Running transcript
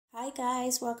Hi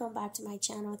guys, welcome back to my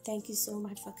channel. Thank you so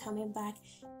much for coming back.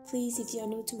 Please, if you're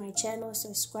new to my channel,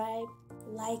 subscribe,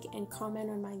 like and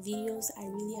comment on my videos. I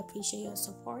really appreciate your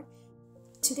support.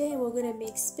 Today we're going to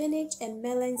make spinach and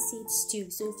melon seed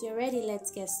stew. So if you're ready, let's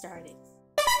get started.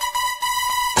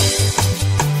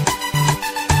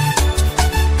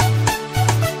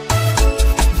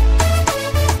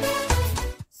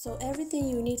 So everything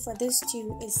you need for this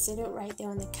stew is sitting right there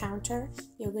on the counter.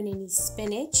 You're going to need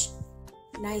spinach,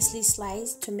 nicely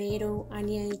sliced, tomato,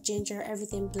 onion, ginger,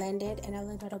 everything blended, and a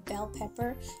little bit of bell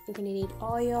pepper. You're going to need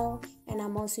oil, and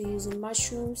I'm also using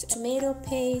mushrooms, tomato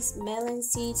paste, melon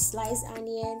seeds, sliced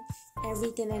onion,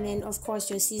 everything, and then of course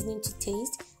your seasoning to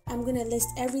taste. I'm going to list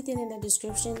everything in the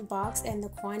description box and the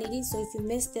quantity, so if you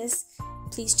missed this,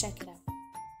 please check it out.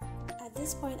 At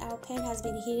this point, our pan has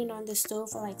been heating on the stove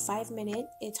for like 5 minutes.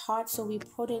 It's hot, so we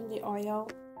put in the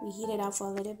oil. We heat it up for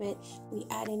a little bit. We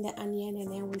add in the onion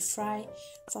and then we fry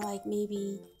for like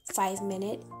maybe 5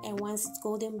 minutes. And once it's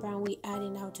golden brown, we add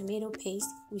in our tomato paste.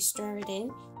 We stir it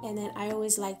in. And then I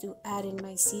always like to add in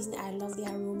my seasoning. I love the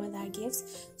aroma that gives.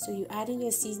 So you add in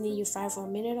your seasoning, you fry for a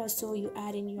minute or so. You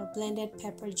add in your blended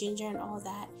pepper, ginger, and all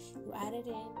that. You add it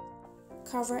in,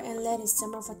 cover and let it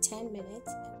simmer for 10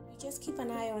 minutes. Just keep an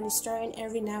eye on it, stirring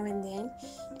every now and then.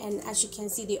 And as you can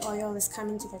see, the oil is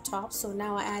coming to the top. So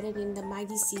now I added in the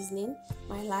maggi seasoning,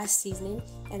 my last seasoning,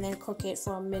 and then cook it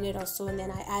for a minute or so. And then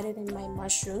I added in my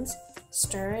mushrooms,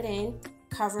 stir it in,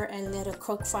 cover and let it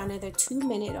cook for another 2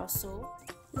 minutes or so.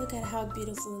 Look at how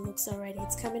beautiful it looks already.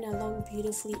 It's coming along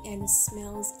beautifully and it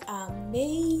smells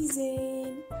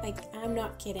amazing. Like, I'm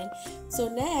not kidding. So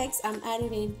next, I'm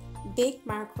adding in baked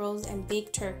mackerels and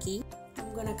baked turkey.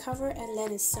 I'm gonna cover and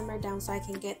let it simmer down so I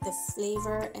can get the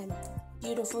flavor and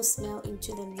beautiful smell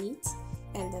into the meat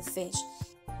and the fish.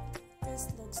 This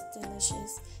looks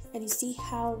delicious, and you see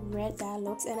how red that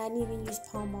looks. And I didn't even use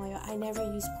palm oil. I never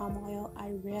use palm oil.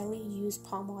 I rarely use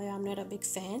palm oil. I'm not a big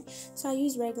fan, so I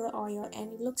use regular oil,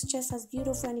 and it looks just as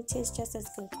beautiful and it tastes just as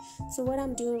good. So what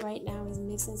I'm doing right now is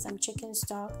mixing some chicken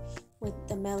stock with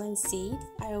the melon seed.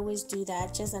 I always do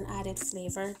that, just an added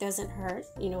flavor. Doesn't hurt,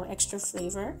 you know, extra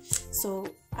flavor. So,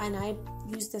 and I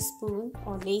use the spoon,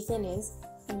 or Nathan is,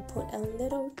 and put a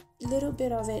little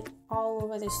bit of it all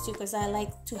over the stew because I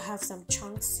like to have some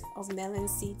chunks of melon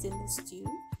seeds in the stew.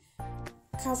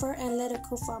 Cover and let it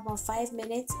cook for about 5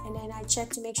 minutes, and then I check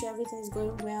to make sure everything is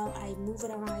going well. I move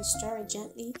it around, I stir it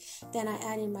gently. Then I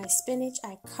add in my spinach.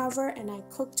 I cover and I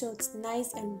cook till it's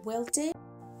nice and wilted,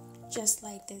 just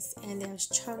like this. And there's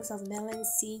chunks of melon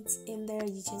seeds in there.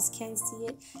 You just can't see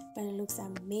it, but it looks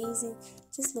amazing.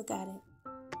 Just look at it.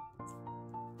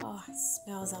 Oh, it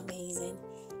smells amazing.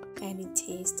 And it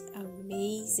tastes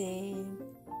amazing.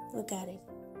 Look at it.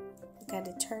 Look at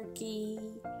the turkey,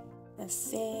 the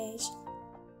fish.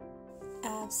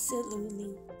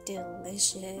 Absolutely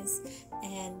delicious.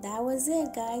 And that was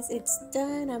it, guys. It's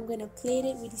done. I'm gonna plate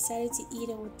it. We decided to eat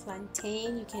it with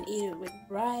plantain. You can eat it with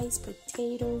rice,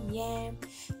 potato, yam,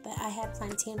 but I had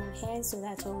plantain on hand, so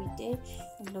that's what we did.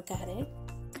 And look at it.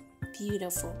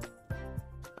 Beautiful.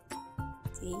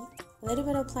 See? A little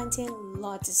bit of plantain,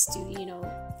 lots of stew, you know.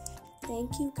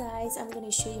 Thank you guys. I'm going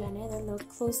to show you another look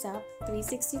close up.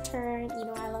 360 turn. You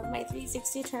know, I love my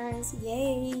 360 turns.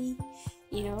 Yay.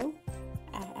 You know,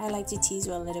 I like to tease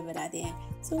you a little bit at the end.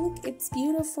 So look, it's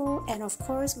beautiful. And of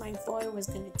course, my boy was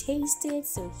going to taste it.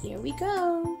 So here we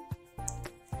go.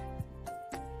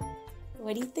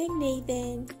 What do you think,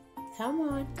 Nathan? Come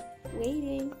on.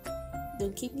 Waiting.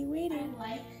 Don't keep me waiting.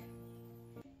 I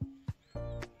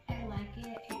like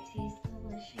it. It tastes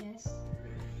delicious.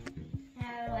 I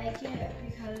like it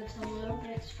because it's a little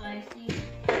bit spicy,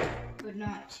 but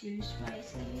not too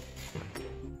spicy.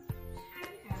 I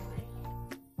like it.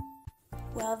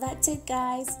 Well, that's it,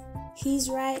 guys. He's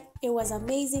right. It was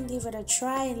amazing. Give it a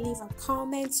try and leave a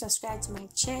comment. Subscribe to my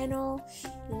channel.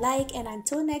 Like, and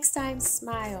until next time,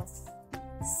 smile.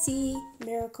 See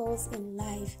miracles in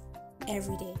life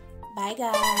every day. Bye,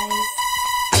 guys.